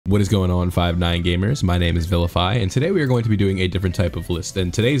What is going on, 5'9" gamers? My name is Vilify, and today we are going to be doing a different type of list,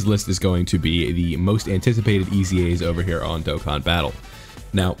 and today's list is going to be the most anticipated EZAs over here on Dokkan Battle.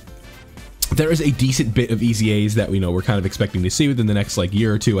 Now, there is a decent bit of EZAs that we're kind of expecting to see within the next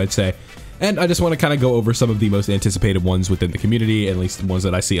year or two, I'd say, and I just want to kind of go over some of the most anticipated ones within the community, at least the ones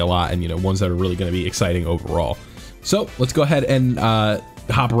that I see a lot, and ones that are really going to be exciting overall. So let's go ahead and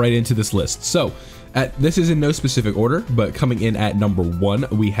hop right into this list. So this is in no specific order, but coming in at number 1,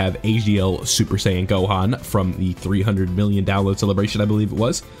 we have AGL Super Saiyan Gohan from the 300 million download celebration, I believe it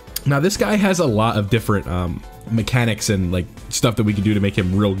was. Now, this guy has a lot of different mechanics and stuff that we can do to make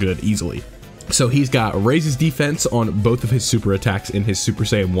him real good easily. So he's got raises defense on both of his super attacks in his Super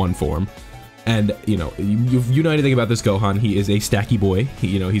Saiyan 1 form. And, if you know anything about this Gohan, he is a stacky boy.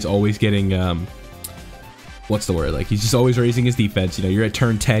 He's always getting, what's the word? He's just always raising his defense. You're at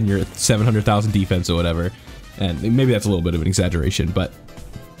turn 10, you're at 700,000 defense or whatever. And maybe that's a little bit of an exaggeration, but,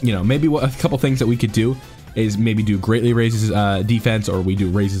 maybe a couple things that we could do is maybe do greatly raises defense, or we do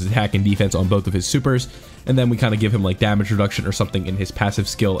raises attack and defense on both of his supers, and then we kind of give him damage reduction or something in his passive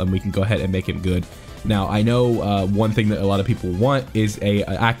skill, and we can go ahead and make him good. Now, I know one thing that a lot of people want is a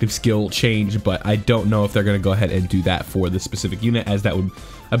active skill change, but I don't know if they're going to go ahead and do that for this specific unit, as that would,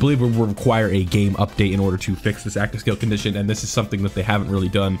 I believe, would require a game update in order to fix this active skill condition, and this is something that they haven't really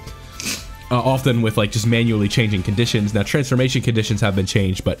done often with just manually changing conditions. Now, transformation conditions have been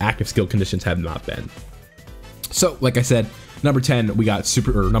changed, but active skill conditions have not been. So, like I said, number 10, we got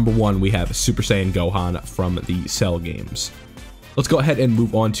number 1, we have Super Saiyan Gohan from the Cell games. Let's go ahead and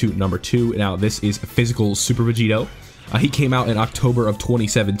move on to number 2. Now, this is Physical Super Vegito. He came out in October of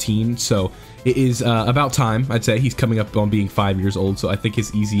 2017, so it is about time. I'd say he's coming up on being 5 years old, so I think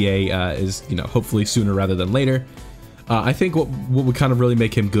his EZA is, hopefully sooner rather than later. I think what would kind of really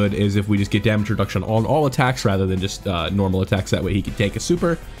make him good is if we just get damage reduction on all attacks rather than just normal attacks. That way he can take a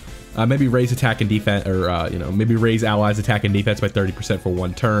super. Maybe raise attack and defense, or maybe raise allies attack and defense by 30% for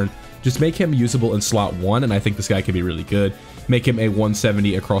 1 turn. Just make him usable in slot 1, and I think this guy could be really good. Make him a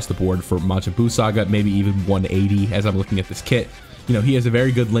 170 across the board for Majin Buu Saga, maybe even 180 as I'm looking at this kit. He has a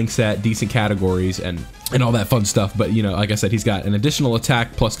very good link set, decent categories, and all that fun stuff. But like I said, he's got an additional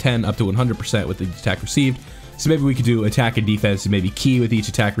attack plus 10 up to 100% with the attack received. So maybe we could do attack and defense, and maybe key with each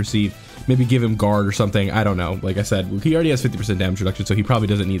attack received. Maybe give him guard or something. I don't know. Like I said, he already has 50% damage reduction, so he probably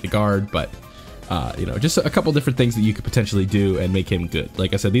doesn't need the guard. But just a couple different things that you could potentially do and make him good.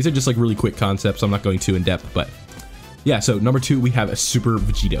 Like I said, these are just really quick concepts. I'm not going too in depth, but yeah. So number 2, we have a Super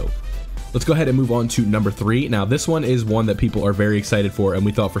Vegito. Let's go ahead and move on to number 3. Now, this one is one that people are very excited for, and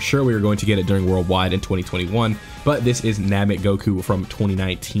we thought for sure we were going to get it during Worldwide in 2021, but this is Namek Goku from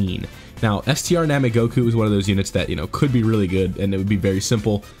 2019. Now, STR Namek Goku is one of those units that, could be really good, and it would be very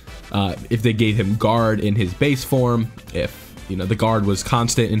simple if they gave him guard in his base form. If, the guard was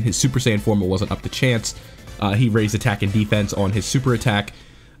constant in his Super Saiyan form, it wasn't up to chance. He raised attack and defense on his super attack.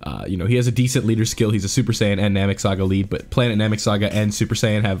 He has a decent leader skill. He's a Super Saiyan and Namek Saga lead, but Planet Namek Saga and Super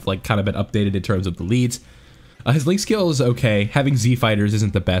Saiyan have kind of been updated in terms of the leads. His link skill is okay. Having Z fighters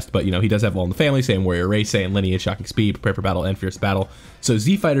isn't the best, but he does have All in the Family, Saiyan Warrior Race, Saiyan Lineage, Shocking Speed, Prepare for Battle, and Fierce Battle. So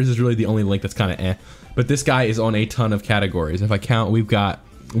Z fighters is really the only link that's kind of eh. But this guy is on a ton of categories. If I count, we've got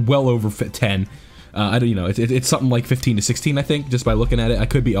well over 10. I don't, it's something like 15 to 16, I think, just by looking at it. I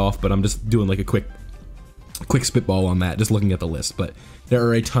could be off, but I'm just doing a quick spitball on that, just looking at the list. But there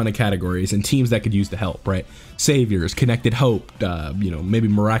are a ton of categories and teams that could use the help, right? Saviors, Connected Hope, maybe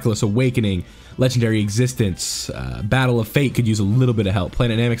Miraculous Awakening, Legendary Existence, Battle of Fate could use a little bit of help.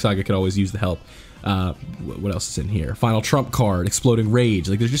 Planet Namek Saga could always use the help. What else is in here? Final Trump Card, Exploding Rage.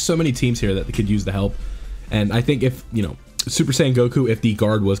 There's just so many teams here that could use the help. And I think if, Super Saiyan Goku, if the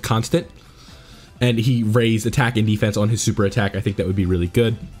guard was constant and he raised attack and defense on his super attack, I think that would be really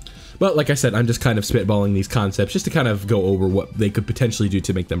good. But like I said, I'm just kind of spitballing these concepts just to kind of go over what they could potentially do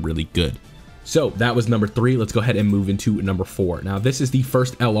to make them really good. So that was number 3. Let's go ahead and move into number 4. Now, this is the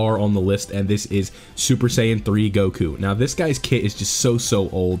first LR on the list, and this is Super Saiyan 3 Goku. Now, this guy's kit is just so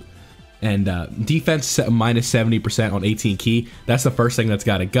old. And defense minus 70% on 18 key. That's the first thing that's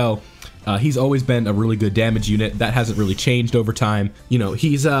got to go. He's always been a really good damage unit. That hasn't really changed over time.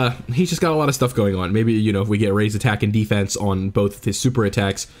 He's just got a lot of stuff going on. Maybe, if we get raised attack and defense on both of his super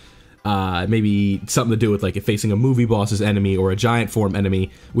attacks, maybe something to do with if facing a movie boss's enemy or a giant form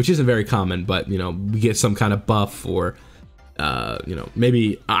enemy, which isn't very common, but we get some kind of buff, or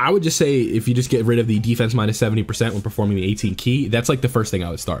maybe I would just say if you just get rid of the defense minus 70% when performing the 18 key, that's the first thing I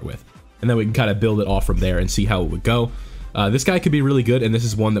would start with, and then we can kind of build it off from there and see how it would go. This guy could be really good, and this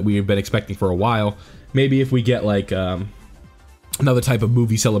is one that we've been expecting for a while. Maybe if we get another type of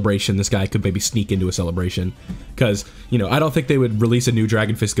movie celebration. This guy could maybe sneak into a celebration, because, you know, I don't think they would release a new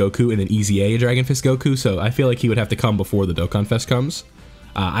Dragon Fist Goku and then EZA Dragon Fist Goku, so I feel like he would have to come before the Dokkan Fest comes.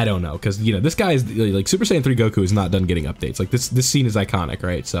 I don't know, because, you know, this guy is, like, Super Saiyan 3 Goku is not done getting updates. Like, this scene is iconic,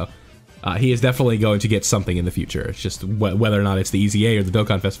 right? So, he is definitely going to get something in the future. It's just whether or not it's the EZA or the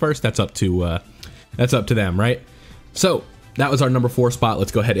Dokkan Fest first, that's up to them, right? So, that was our number 4 spot.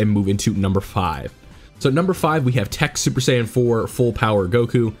 Let's go ahead and move into number 5. So number 5, we have Tech Super Saiyan 4 Full Power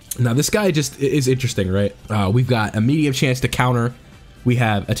Goku. Now this guy just is interesting, right? We've got a medium chance to counter. We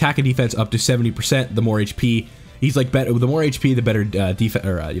have attack and defense up to 70%. The more HP, he's like better. The more HP, the better defense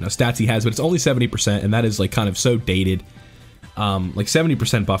or stats he has. But it's only 70%, and that is like kind of so dated. Like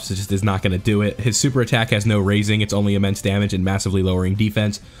 70% buffs just is not going to do it. His super attack has no raising. It's only immense damage and massively lowering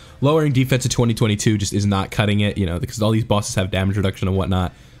defense. Lowering defense in 2022 just is not cutting it. You know, because all these bosses have damage reduction and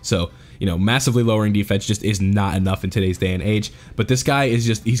whatnot. So, you know, massively lowering defense just is not enough in today's day and age. But this guy is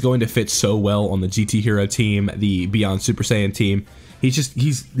just, he's going to fit so well on the GT Hero team, the Beyond Super Saiyan team. He's,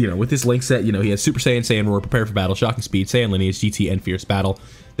 you know, with this link set, you know, he has Super Saiyan, Saiyan Roar, Prepare for Battle, Shocking Speed, Saiyan Lineage, GT, and Fierce Battle.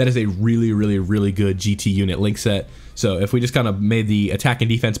 That is a really, really, really good GT unit link set. So if we just kind of made the attack and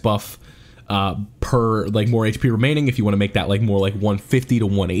defense buff per, like, more HP remaining, if you want to make that, like, more like 150 to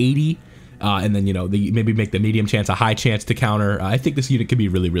 180, and then, you know, maybe make the medium chance a high chance to counter. I think this unit could be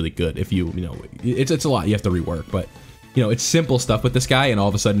really, really good if you know, it's a lot you have to rework, but, you know, it's simple stuff with this guy, and all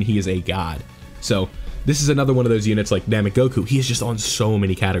of a sudden he is a god. So this is another one of those units like Namek Goku. He is just on so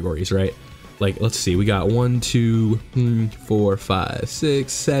many categories, right? Like, let's see, we got 1, 2, 4, 5,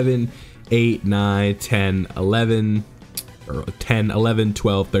 6, 7, 8, 9, 10, 11, or 10, 11,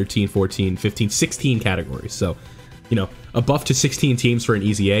 12, 13, 14, 15, 16 categories. So, you know, a buff to 16 teams for an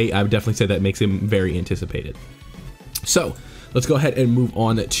EZA, I would definitely say that makes him very anticipated. So, let's go ahead and move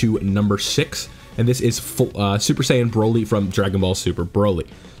on to number 6, and this is Super Saiyan Broly from Dragon Ball Super Broly.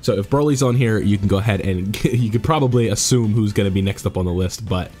 So, if Broly's on here, you can go ahead and you could probably assume who's going to be next up on the list,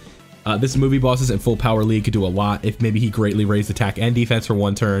 but this movie bosses and Full Power League could do a lot if maybe he greatly raised attack and defense for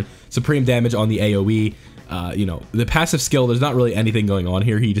one turn, supreme damage on the AoE. You know, the passive skill, there's not really anything going on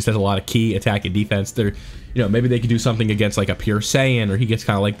here. He just has a lot of key attack and defense. There, you know, maybe they could do something against like a pure Saiyan, or he gets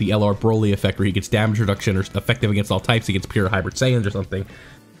kind of like the LR Broly effect where he gets damage reduction or effective against all types against pure hybrid Saiyans or something.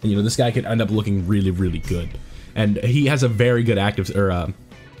 And, you know, this guy could end up looking really, really good. And he has a very good active or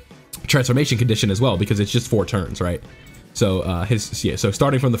transformation condition as well, because it's just 4 turns, right? So so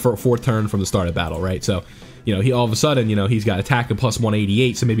starting from the 4th turn from the start of battle, right? So, you know, he all of a sudden, you know, he's got attack of plus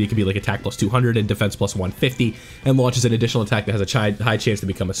 188, so maybe it could be like attack plus 200 and defense plus 150, and launches an additional attack that has a high chance to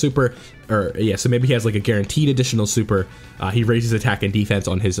become a super, or yeah, so maybe he has like a guaranteed additional super. He raises attack and defense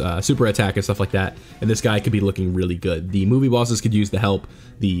on his super attack and stuff like that, and this guy could be looking really good. The movie bosses could use the help,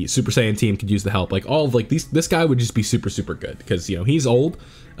 the Super Saiyan team could use the help, like all of like these, this guy would just be super, super good, because, you know, he's old,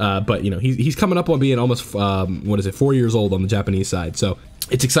 but, you know, he's coming up on being almost, 4 years old on the Japanese side, so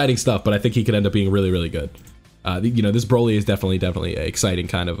it's exciting stuff, but I think he could end up being really, really good. You know, this Broly is definitely an exciting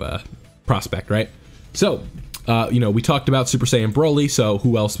kind of prospect, right? So, you know, we talked about Super Saiyan Broly, so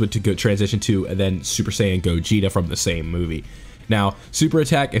who else would to go transition to? And then Super Saiyan Gogeta from the same movie. Now, super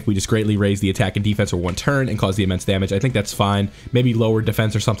attack, if we just greatly raise the attack and defense for 1 turn and cause the immense damage, I think that's fine. Maybe lower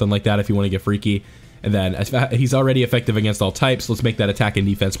defense or something like that if you want to get freaky. And then he's already effective against all types. Let's make that attack and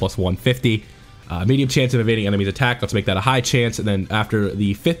defense plus 150. Medium chance of evading enemies' attack. Let's make that a high chance. And then after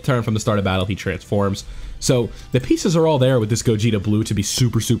the 5th turn from the start of battle, he transforms. So the pieces are all there with this Gogeta Blue to be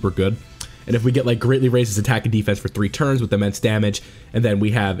super, super good. And if we get like greatly raises attack and defense for 3 turns with immense damage, and then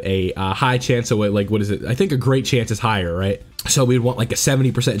we have a high chance, so like, what is it? I think a great chance is higher, right? So we'd want like a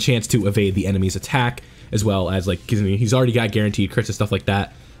 70% chance to evade the enemy's attack, as well as like, because he's already got guaranteed crits and stuff like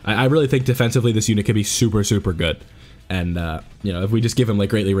that. I really think defensively this unit could be super, super good. And, you know, if we just give him, like,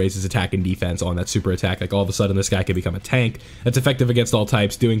 greatly raises attack and defense on that super attack, like, all of a sudden this guy could become a tank that's effective against all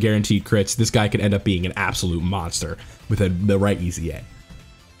types, doing guaranteed crits. This guy could end up being an absolute monster with the right EZA.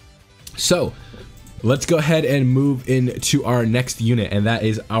 So, let's go ahead and move into our next unit, and that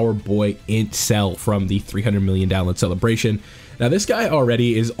is our boy Int Cell from the 300 million download celebration. Now, this guy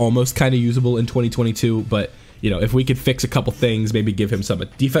already is almost kind of usable in 2022, but, you know, if we could fix a couple things, maybe give him some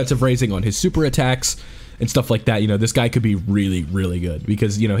defensive raising on his super attacks, and stuff like that, you know, this guy could be really, really good,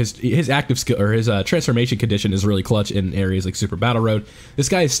 because, you know, his active skill or his transformation condition is really clutch in areas like Super Battle Road. This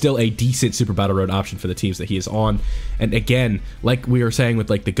guy is still a decent Super Battle Road option for the teams that he is on. And again, like we were saying with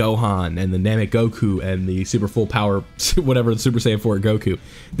like the Gohan and the Namek Goku and the Super Full Power, whatever, the Super Saiyan 4 Goku,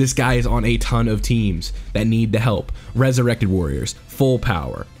 this guy is on a ton of teams that need the help. Resurrected Warriors, Full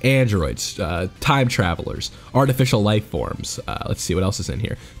Power, Androids, Time Travelers, Artificial Life Forms. Let's see what else is in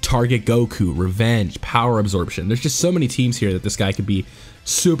here. Target Goku, Revenge, Power power absorption. There's just so many teams here that this guy could be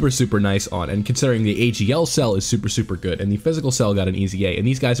super nice on, and considering the AGL cell is super good, and the physical cell got an EZA, and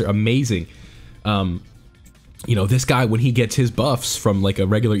these guys are amazing. You know, this guy, when he gets his buffs from like a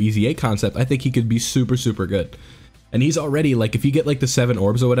regular EZA concept, I think he could be super good. And he's already, like, if you get like the 7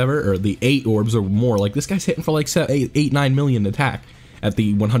 orbs or whatever, or the 8 orbs or more, like this guy's hitting for like 8-9 million attack at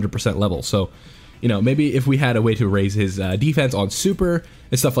the 100% level. So, you know, maybe if we had a way to raise his defense on super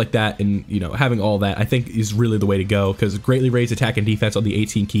and stuff like that, and, you know, having all that, I think is really the way to go, because greatly raise attack and defense on the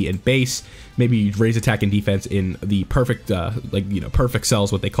 18 key and base, maybe raise attack and defense in the perfect, like, you know, perfect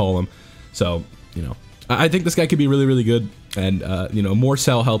cells, what they call them. So, you know, I think this guy could be really good, and, you know, more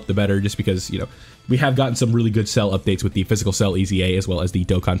cell help, the better, just because, you know, we have gotten some really good cell updates with the physical cell EZA, as well as the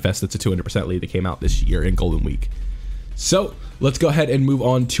Dokkan Fest, that's a 200% lead that came out this year in Golden Week. So let's go ahead and move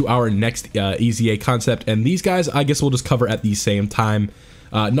on to our next EZA concept, and these guys I guess we'll just cover at the same time.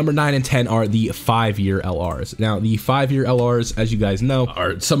 Number 9 and 10 are the 5-year LRs. Now the 5-year LRs, as you guys know,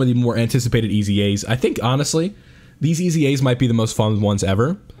 are some of the more anticipated EZAs. I think honestly these EZAs might be the most fun ones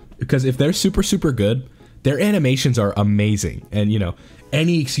ever, because if they're super good, their animations are amazing, and you know,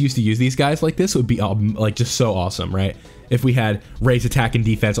 any excuse to use these guys like this would be like just so awesome, right? If we had raised attack and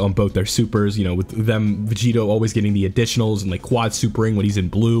defense on both their supers, you know, with them, Vegito always getting the additionals and like quad supering when he's in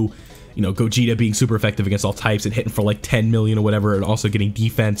blue, you know, Gogeta being super effective against all types and hitting for like 10 million or whatever, and also getting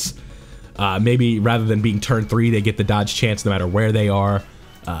defense. Maybe rather than being turn 3, they get the dodge chance no matter where they are.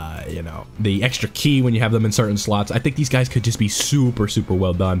 You know, the extra key when you have them in certain slots. I think these guys could just be super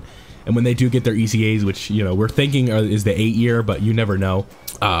well done. And when they do get their EZAs, which, you know, we're thinking is the 8-year, but you never know.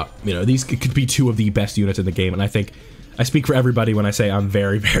 You know, these could be 2 of the best units in the game, and I think I speak for everybody when I say I'm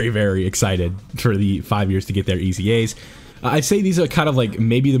very excited for the 5 years to get their EZAs. I'd say these are kind of like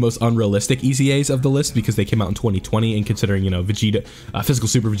maybe the most unrealistic EZAs of the list, because they came out in 2020, and considering, you know, Vegeta, Physical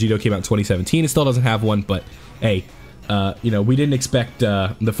Super Vegito came out in 2017, it still doesn't have one, but hey, you know, we didn't expect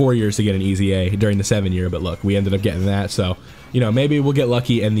the 4 years to get an EZA during the 7-year, but look, we ended up getting that, so, you know, maybe we'll get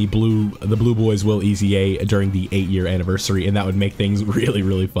lucky and the blue boys will EZA during the 8-year anniversary, and that would make things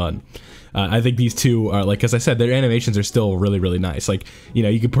really fun. I think these two are, like, as I said, their animations are still really nice. Like, you know,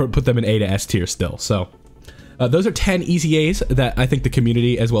 you could put them in A to S tier still. So those are 10 EZAs that I think the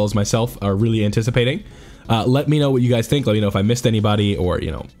community, as well as myself, are really anticipating. Let me know what you guys think. Let me know if I missed anybody, or,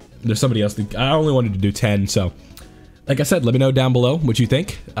 you know, there's somebody else. I only wanted to do 10, so like I said, let me know down below what you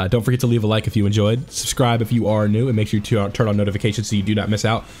think. Don't forget to leave a like if you enjoyed, subscribe if you are new, and make sure you turn on notifications so you do not miss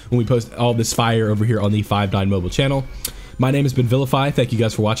out when we post all this fire over here on the 5 Mobile channel. My name has been Vilify. Thank you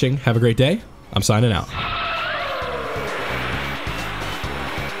guys for watching. Have a great day. I'm signing out.